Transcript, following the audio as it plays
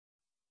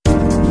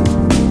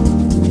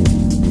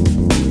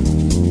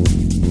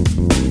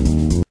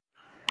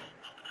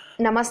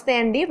నమస్తే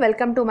అండి,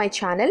 welcome to my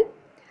channel.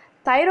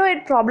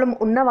 Thyroid problem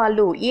ఉన్న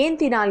వాళ్ళు ఏం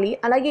తినాలి,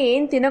 అలాగే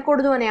ఏం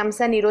తినకూడదు అనే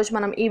అంశాన్ని ఈరోజు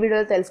మనం ఈ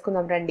వీడియోలో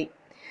తెలుసుకుందాం రండి.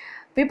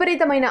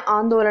 విపరీతమైన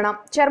ఆందోళన,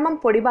 చర్మం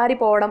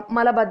పొడిబారిపోవడం,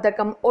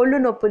 మలబద్ధకం, ఒళ్ళు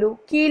నొప్పులు,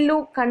 కీళ్ళు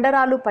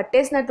కండరాలు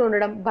పట్టేసినట్టు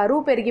ఉండడం,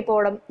 బరువు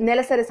పెరిగిపోవడం,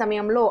 నెలసరి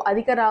సమయంలో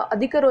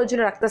అధిక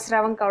రోజులు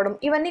రక్తస్రావం కావడం,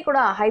 ఇవన్నీ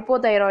కూడా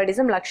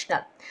హైపోథైరాయిడిజం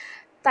లక్షణాలు.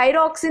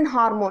 థైరాక్సిన్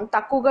హార్మోన్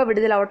తక్కువగా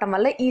విడుదలవ్వటం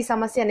వల్ల ఈ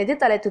సమస్య అనేది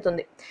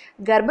తలెత్తుతుంది.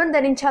 గర్భం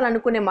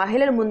ధరించాలనుకునే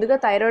మహిళలు ముందుగా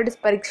థైరాయిడ్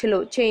పరీక్షలు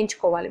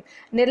చేయించుకోవాలి.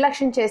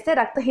 నిర్లక్ష్యం చేస్తే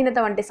రక్తహీనత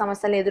వంటి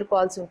సమస్యలను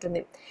ఎదుర్కోవాల్సి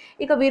ఉంటుంది.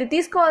 ఇక వీరు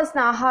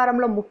తీసుకోవాల్సిన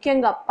ఆహారంలో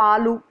ముఖ్యంగా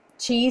పాలు,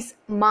 చీజ్,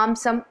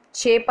 మాంసం,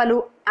 చేపలు,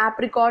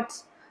 ఆప్రికాట్స్,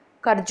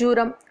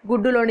 ఖర్జూరం,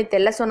 గుడ్డులోని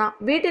తెల్లసొన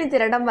వీటిని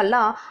తినడం వల్ల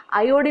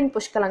అయోడిన్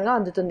పుష్కలంగా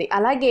అందుతుంది.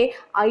 అలాగే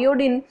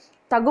అయోడిన్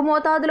తగు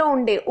మోతాదులో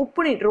ఉండే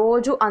ఉప్పుని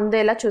రోజు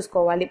అందేలా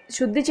చూసుకోవాలి.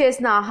 శుద్ధి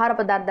చేసిన ఆహార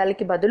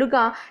పదార్థాలకి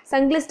బదులుగా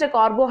సంక్లిష్ట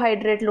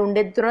కార్బోహైడ్రేట్లు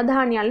ఉండే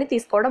తృణధాన్యాల్ని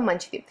తీసుకోవడం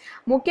మంచిది.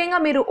 ముఖ్యంగా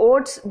మీరు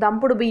ఓట్స్,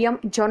 దంపుడు బియ్యం,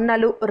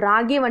 జొన్నలు,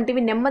 రాగి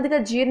వంటివి నెమ్మదిగా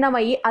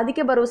జీర్ణమయ్యి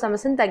అధిక బరువు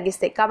సమస్యను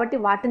తగ్గిస్తాయి. కాబట్టి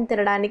వాటిని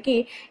తినడానికి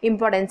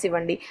ఇంపార్టెన్స్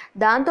ఇవ్వండి.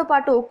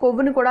 దాంతోపాటు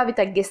కొవ్వుని కూడా అవి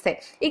తగ్గిస్తాయి.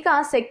 ఇక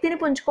శక్తిని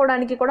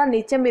పుంజుకోవడానికి కూడా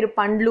నిత్యం మీరు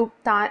పండ్లు,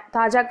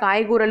 తాజా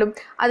కాయగూరలు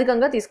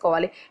అధికంగా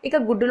తీసుకోవాలి. ఇక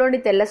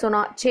గుడ్డులోని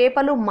తెల్లసొన,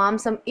 చేపలు,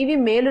 మాంసం ఇవి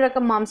మేలు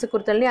రకం మాంసకృతుల్ని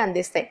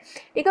అందిస్తాయి.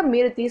 ఇక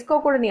మీరు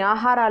తీసుకోకూడని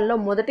ఆహారాల్లో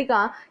మొదటిగా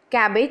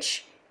క్యాబేజ్,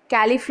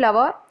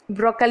 కాలీఫ్లవర్,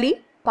 బ్రోకలీ,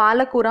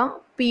 పాలకూర,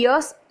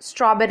 పియర్స్,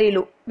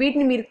 స్ట్రాబెర్రీలు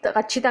వీటిని మీరు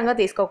ఖచ్చితంగా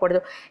తీసుకోకూడదు.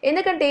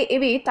 ఎందుకంటే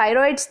ఇవి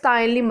థైరాయిడ్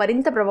స్థాయిల్ని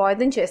మరింత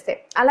ప్రభావితం చేస్తాయి.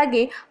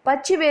 అలాగే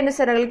పచ్చి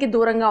వేరుశనగలకి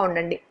దూరంగా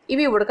ఉండండి.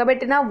 ఇవి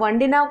ఉడకబెట్టినా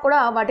వండినా కూడా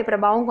వాటి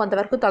ప్రభావం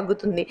కొంతవరకు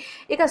తగ్గుతుంది.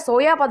 ఇక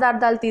సోయా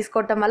పదార్థాలు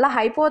తీసుకోవటం వల్ల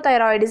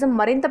హైపోథైరాయిడిజం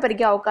మరింత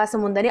పెరిగే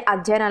అవకాశం ఉందని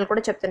అధ్యయనాలు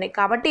కూడా చెప్తున్నాయి.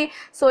 కాబట్టి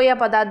సోయా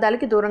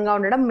పదార్థాలకి దూరంగా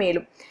ఉండడం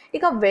మేలు.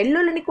 ఇక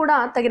వెల్లుల్లిని కూడా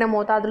తగిన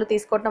మోతాదులో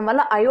తీసుకోవటం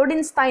వల్ల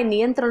అయోడిన్ స్థాయి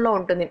నియంత్రణలో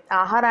ఉంటుంది.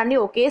 ఆహారాన్ని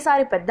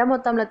ఒకేసారి పెద్ద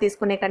మొత్తంలో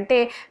తీసుకునే కంటే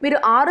మీరు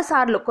 6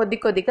 సార్లు కొద్ది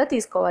కొద్దిగా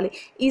తీసుకోవాలి.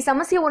 ఈ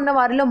సమస్య ఉన్న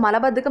వారిలో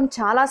మలబద్ధకం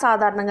చాలా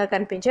సాధారణంగా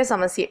కనిపించే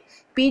సమస్య.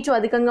 పీచు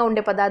అధికంగా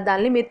ఉండే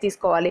పదార్థాలని మీరు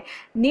తీసుకోవాలి.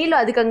 నీళ్లు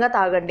అధికంగా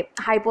తాగండి.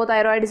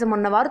 హైపోథైరాయిడిజం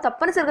ఉన్నవారు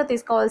తప్పనిసరిగా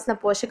తీసుకోవాల్సిన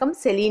పోషకం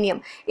సెలీనియం.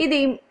 ఇది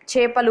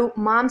చేపలు,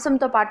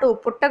 మాంసంతో పాటు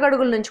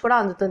పుట్టగడుగుల నుంచి కూడా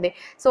అందుతుంది.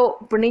 సో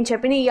ఇప్పుడు నేను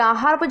చెప్పిన ఈ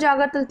ఆహారపు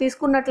జాగ్రత్తలు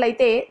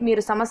తీసుకున్నట్లయితే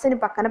మీరు సమస్యని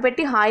పక్కన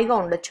పెట్టి హాయిగా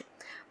ఉండొచ్చు.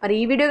 మరి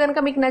ఈ వీడియో కనుక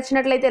మీకు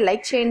నచ్చినట్లయితే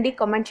లైక్ చేయండి,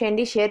 కామెంట్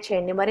చేయండి, షేర్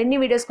చేయండి. మరిన్ని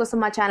వీడియోస్ కోసం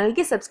మా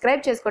ఛానల్కి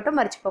సబ్స్క్రైబ్ చేసుకోవటం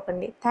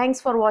మర్చిపోకండి.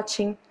 Thanks for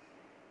watching.